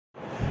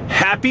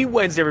Happy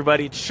Wednesday,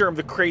 everybody. It's Sherm,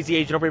 the Crazy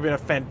Agent. Hope you're having a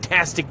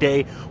fantastic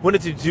day.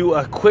 Wanted to do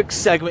a quick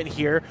segment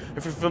here.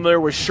 If you're familiar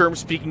with Sherm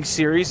Speaking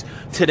Series,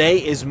 today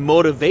is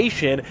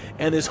motivation,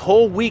 and this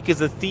whole week is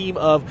the theme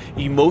of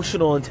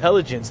emotional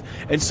intelligence.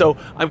 And so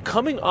I'm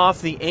coming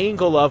off the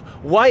angle of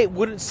why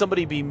wouldn't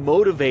somebody be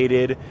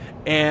motivated,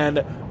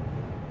 and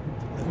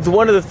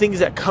one of the things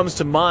that comes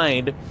to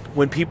mind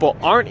when people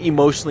aren't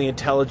emotionally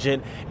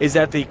intelligent is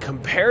that they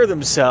compare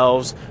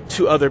themselves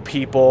to other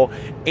people,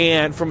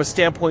 and from a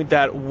standpoint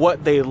that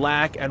what they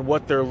lack and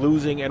what they're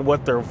losing and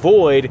what they're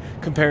void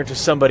compared to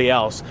somebody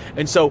else.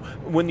 And so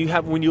when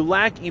you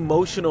lack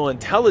emotional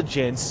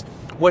intelligence,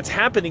 what's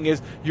happening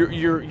is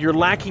you're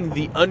lacking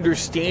the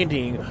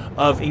understanding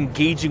of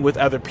engaging with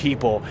other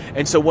people.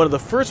 And so one of the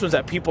first ones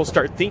that people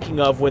start thinking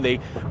of when they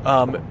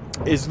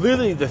is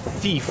literally the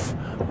thief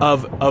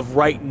of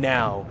right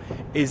now,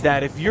 is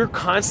that if you're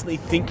constantly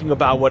thinking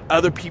about what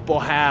other people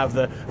have,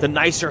 the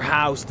nicer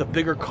house, the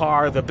bigger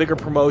car, the bigger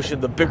promotion,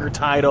 the bigger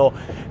title,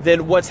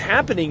 then what's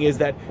happening is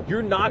that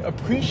you're not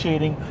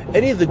appreciating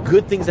any of the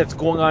good things that's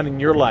going on in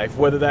your life,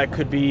 whether that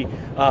could be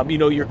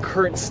your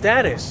current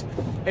status.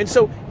 And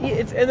so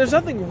and there's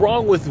nothing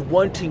wrong with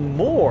wanting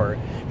more.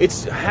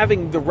 It's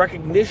having the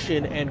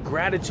recognition and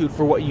gratitude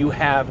for what you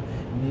have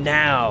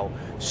now.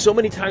 So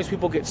many times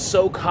people get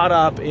so caught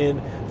up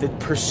in the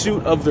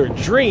pursuit of their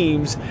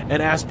dreams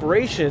and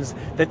aspirations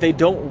that they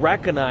don't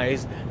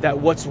recognize that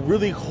what's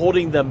really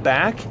holding them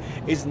back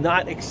is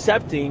not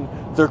accepting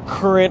their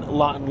current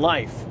lot in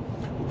life.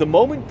 The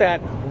moment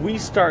that we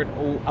start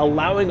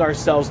allowing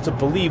ourselves to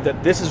believe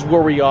that this is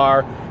where we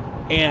are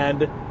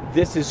and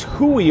this is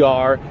who we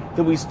are,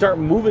 then we start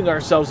moving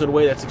ourselves in a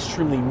way that's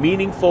extremely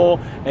meaningful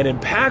and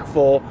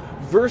impactful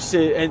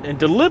versus and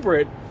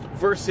deliberate,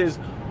 versus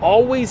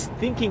always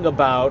thinking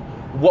about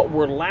what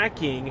we're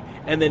lacking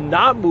and then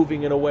not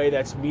moving in a way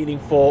that's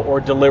meaningful or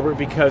deliberate,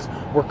 because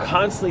we're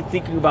constantly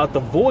thinking about the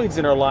voids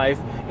in our life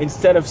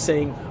instead of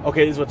saying,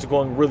 okay, this is what's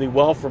going really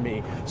well for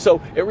me.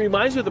 So it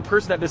reminds me of the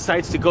person that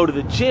decides to go to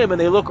the gym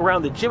and they look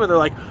around the gym and they're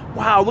like,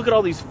 wow, look at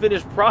all these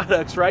finished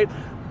products, right?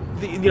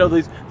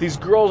 These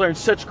girls are in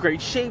such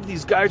great shape,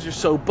 these guys are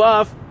so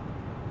buff,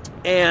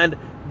 and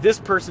this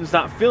person's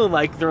not feeling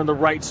like they're in the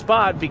right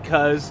spot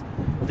because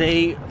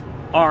they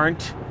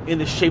aren't in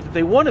the shape that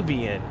they want to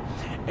be in.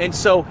 And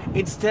so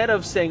instead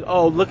of saying,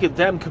 oh, look at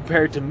them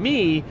compared to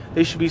me,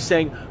 they should be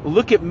saying,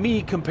 look at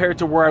me compared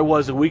to where I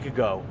was a week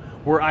ago,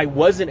 where I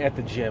wasn't at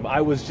the gym.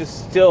 I was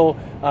just still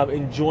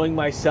enjoying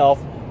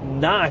myself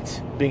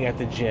not being at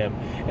the gym.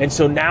 And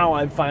so now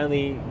I'm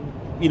finally,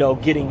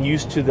 getting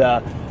used to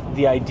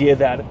the idea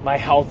that my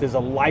health is a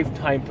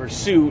lifetime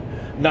pursuit,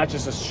 not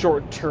just a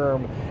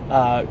short-term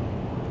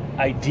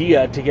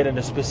idea to get in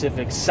a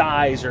specific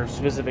size or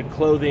specific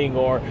clothing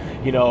or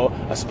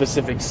a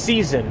specific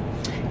season.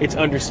 It's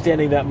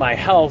understanding that my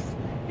health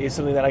is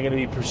something that I'm going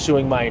to be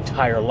pursuing my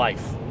entire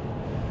life.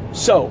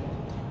 So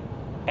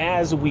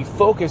as we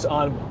focus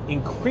on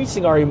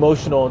increasing our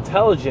emotional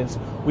intelligence,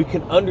 we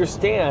can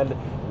understand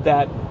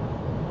that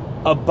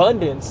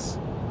abundance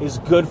is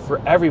good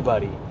for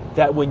everybody,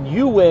 that when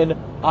you win,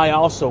 I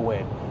also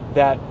win,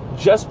 that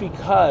just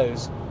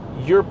because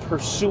you're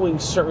pursuing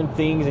certain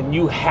things and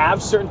you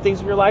have certain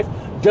things in your life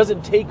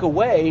doesn't take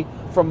away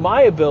from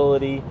my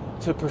ability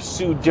to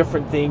pursue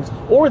different things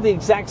or the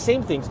exact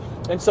same things.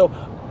 And so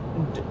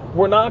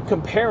we're not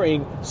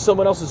comparing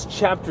someone else's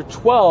chapter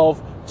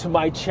 12 to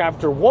my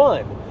chapter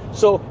 1.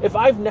 So if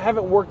I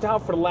haven't worked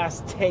out for the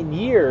last 10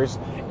 years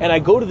and I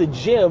go to the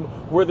gym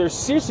where there's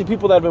seriously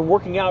people that have been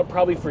working out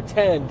probably for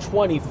 10,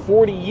 20,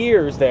 40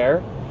 years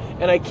there,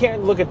 and I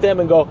can't look at them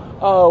and go,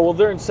 oh, well,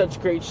 they're in such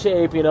great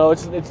shape,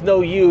 it's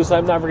no use,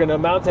 I'm never going to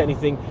amount to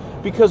anything.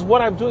 Because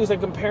what I'm doing is I'm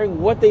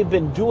comparing what they've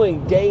been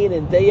doing day in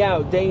and day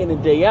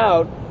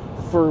out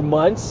for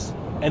months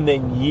and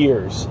then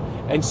years.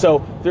 And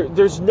so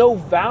there's no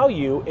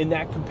value in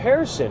that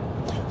comparison.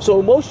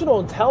 So emotional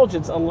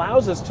intelligence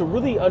allows us to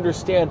really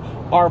understand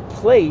our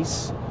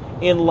place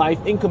in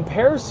life in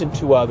comparison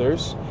to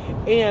others.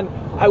 And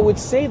I would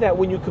say that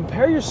when you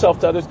compare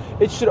yourself to others,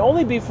 it should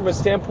only be from a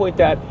standpoint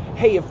that,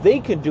 hey, if they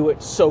can do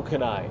it, so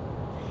can I.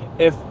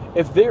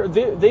 If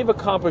they've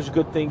accomplished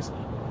good things,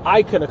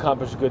 I can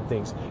accomplish good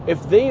things.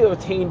 If they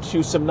attain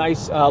to some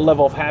nice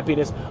level of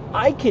happiness,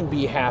 I can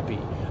be happy.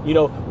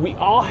 We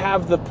all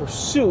have the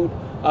pursuit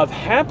of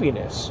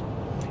happiness,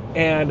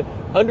 and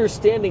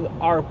understanding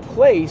our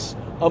place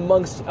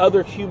amongst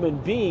other human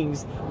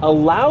beings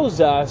allows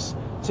us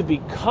to be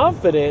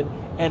confident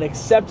and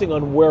accepting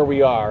on where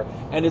we are.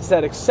 And it's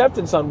that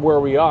acceptance on where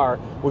we are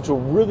which will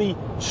really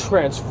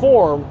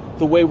transform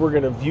the way we're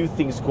going to view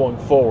things going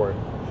forward.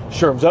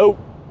 Sherm's out.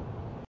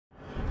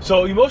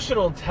 So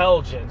emotional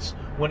intelligence,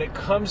 when it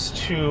comes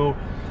to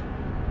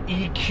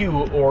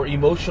EQ or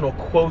emotional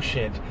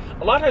quotient,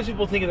 a lot of times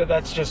people think that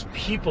that's just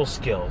people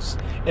skills.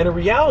 And in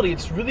reality,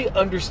 it's really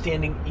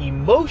understanding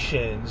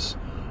emotions.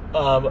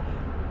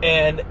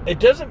 And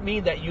it doesn't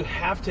mean that you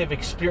have to have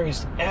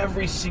experienced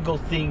every single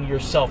thing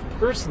yourself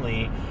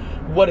personally,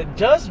 What it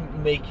does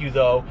make you,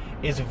 though,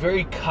 is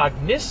very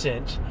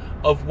cognizant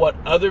of what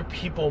other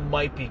people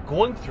might be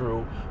going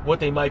through, what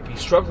they might be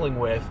struggling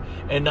with,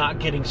 and not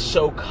getting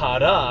so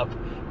caught up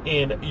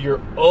in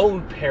your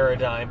own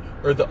paradigm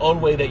or the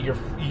own way that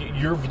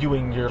you're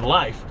viewing your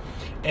life.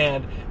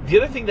 And the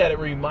other thing that it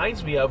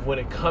reminds me of when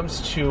it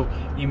comes to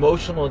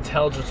emotional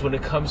intelligence, when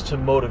it comes to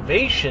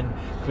motivation,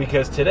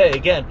 because today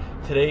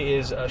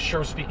is a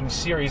Sherm Speaking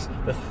series,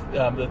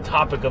 the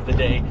topic of the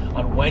day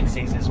on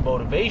Wednesdays is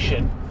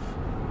motivation,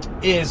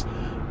 is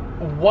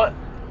what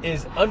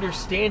is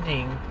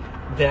understanding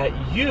that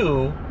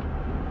you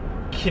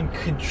can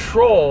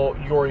control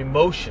your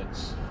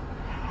emotions.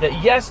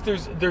 That yes,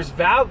 there's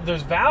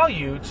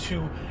value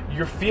to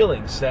your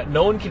feelings, that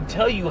no one can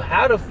tell you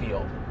how to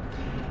feel.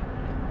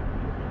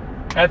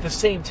 At the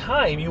same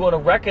time, you want to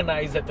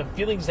recognize that the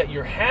feelings that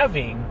you're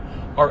having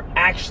are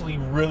actually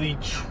really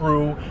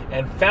true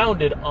and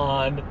founded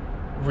on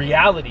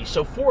reality.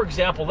 So, for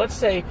example, let's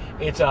say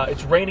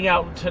it's raining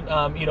out,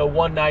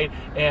 one night,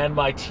 and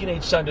my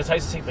teenage son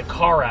decides to take the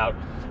car out,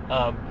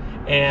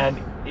 and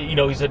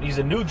he's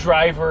a new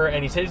driver,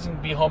 and he says he's going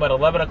to be home at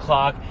 11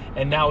 o'clock,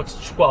 and now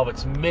it's 12,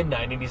 it's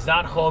midnight, and he's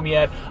not home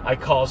yet. I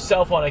call his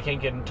cell phone, I can't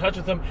get in touch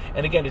with him,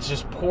 and again, it's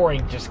just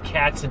pouring, just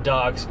cats and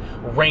dogs,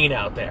 rain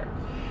out there.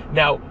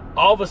 Now,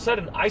 all of a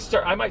sudden,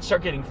 I might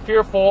start getting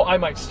fearful, I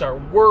might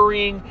start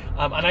worrying,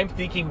 and I'm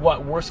thinking,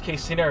 what worst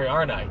case scenario,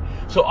 aren't I?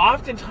 So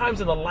oftentimes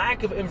in the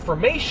lack of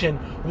information,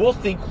 we'll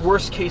think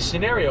worst case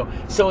scenario.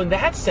 So in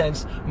that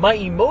sense, my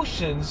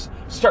emotions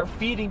start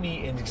feeding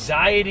me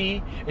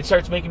anxiety. It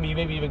starts making me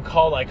maybe even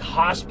call like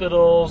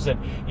hospitals, and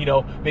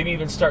maybe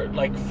even start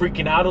like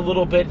freaking out a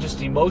little bit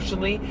just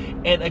emotionally.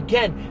 And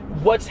again,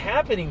 what's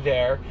happening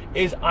there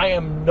is I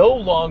am no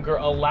longer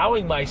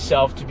allowing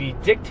myself to be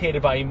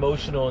dictated by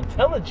emotional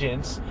intelligence.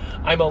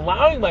 I'm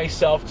allowing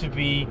myself to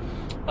be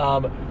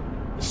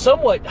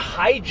somewhat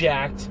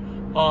hijacked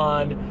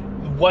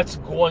on what's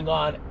going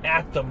on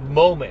at the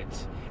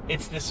moment.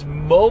 It's this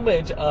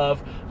moment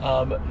of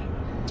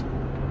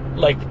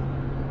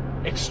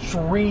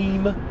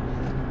extreme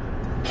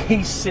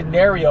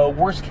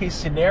worst case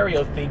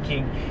scenario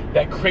thinking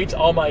that creates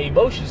all my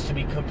emotions to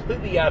be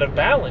completely out of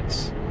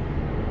balance.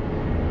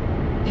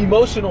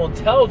 Emotional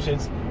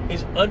intelligence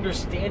is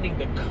understanding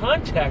the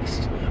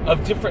context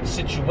of different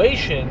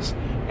situations,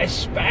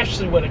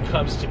 especially when it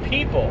comes to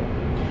people.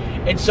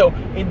 And so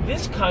in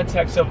this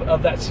context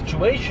of that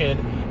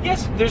situation,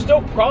 yes, there's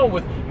no problem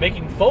with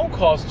making phone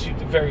calls to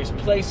various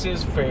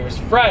places, various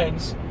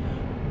friends,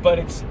 but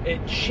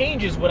it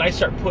changes when I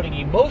start putting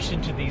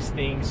emotion to these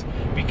things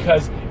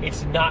because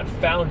it's not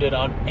founded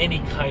on any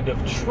kind of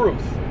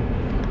truth.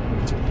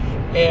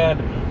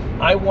 And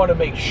I want to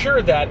make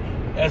sure that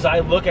as I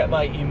look at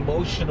my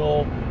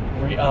emotional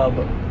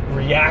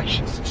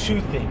reactions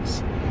to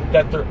things,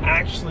 that they're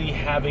actually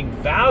having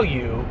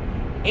value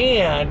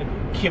and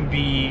can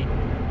be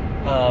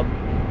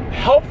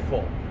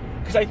helpful.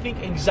 Because I think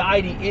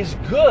anxiety is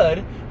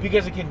good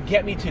because it can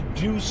get me to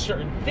do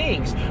certain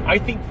things. I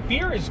think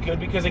fear is good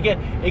because, again,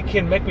 it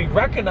can make me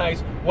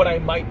recognize what I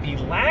might be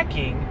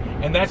lacking,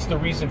 and that's the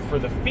reason for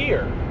the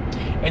fear.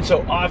 And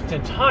so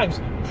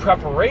oftentimes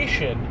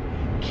preparation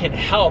can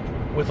help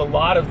with a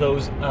lot of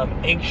those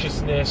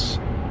anxiousness,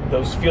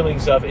 those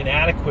feelings of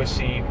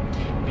inadequacy,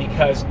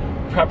 because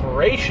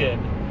preparation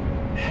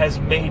has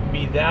made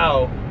me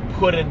now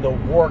put in the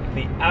work,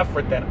 the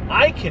effort that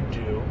I can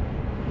do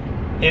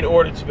in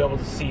order to be able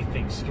to see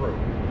things through.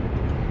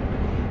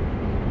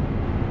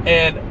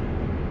 And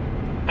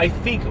I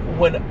think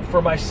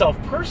for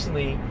myself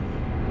personally,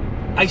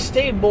 I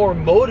stay more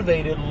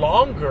motivated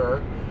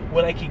longer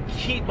when I can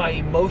keep my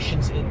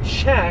emotions in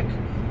check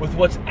with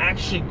what's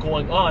actually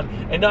going on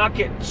and not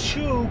get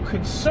too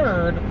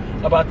concerned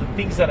about the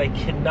things that I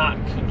cannot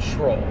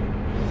control.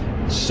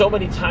 So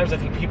many times I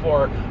think people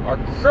are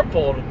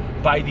crippled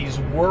by these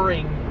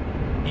worrying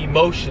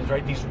emotions,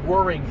 right? These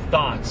worrying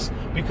thoughts,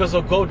 because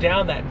they'll go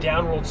down that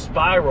downward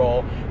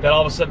spiral that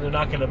all of a sudden they're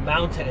not going to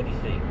amount to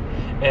anything.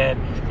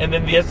 And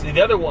then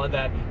the other one,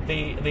 that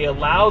they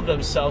allow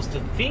themselves to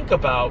think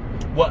about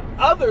what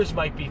others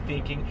might be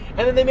thinking, and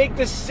then they make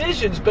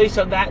decisions based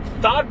on that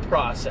thought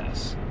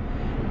process.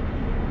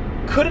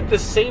 Couldn't the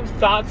same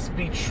thoughts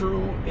be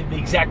true in the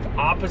exact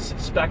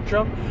opposite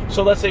spectrum?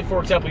 So let's say, for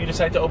example, you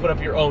decide to open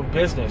up your own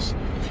business.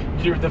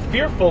 The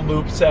fearful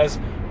loop says,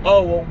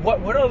 oh, well,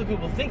 what do other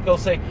people think? They'll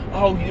say,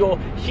 oh,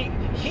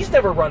 he's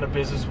never run a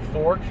business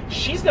before.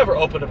 She's never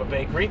opened up a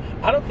bakery.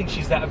 I don't think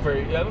she's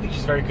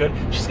very good.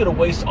 She's going to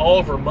waste all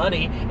of her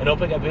money and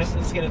opening a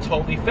business is going to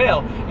totally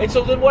fail. And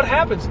so then what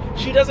happens?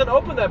 She doesn't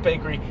open that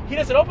bakery. He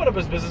doesn't open up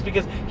his business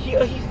because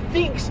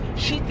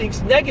she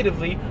thinks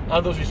negatively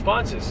on those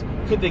responses.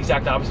 Could the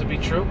exact opposite be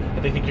true?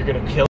 That they think you're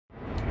going to kill?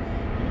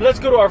 Let's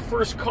go to our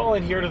first call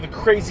in here to the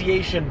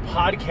Crazyation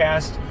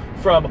podcast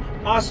from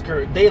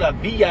Oscar de la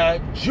Villa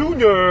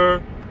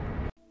Jr.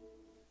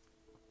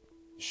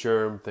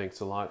 Sherm, thanks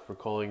a lot for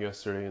calling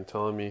yesterday and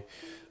telling me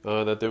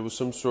that there was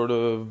some sort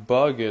of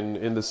bug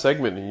in the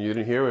segment and you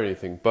didn't hear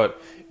anything.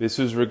 But this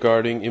is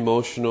regarding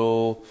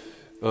emotional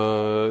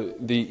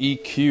The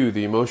EQ,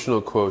 the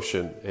emotional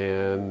quotient,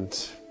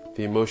 and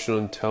the emotional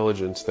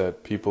intelligence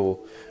that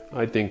people,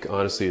 I think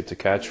honestly it's a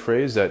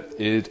catchphrase, that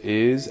it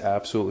is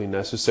absolutely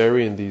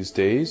necessary in these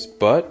days,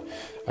 but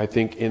I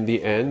think in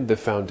the end the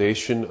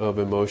foundation of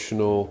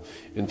emotional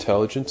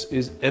intelligence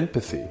is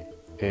empathy.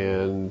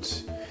 And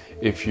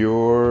if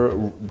you're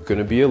going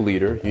to be a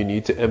leader, you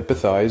need to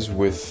empathize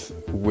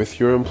with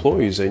your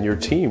employees and your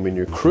team and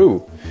your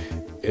crew.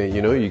 And,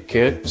 you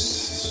can't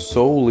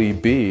solely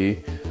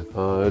be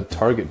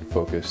target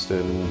focused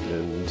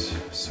and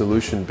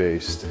solution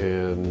based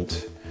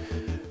and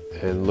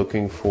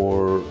looking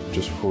for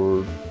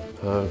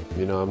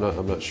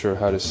I'm not sure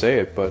how to say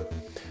it, but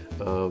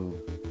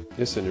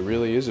listen, it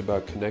really is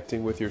about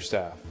connecting with your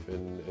staff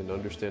and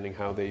understanding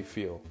how they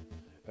feel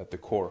at the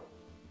core.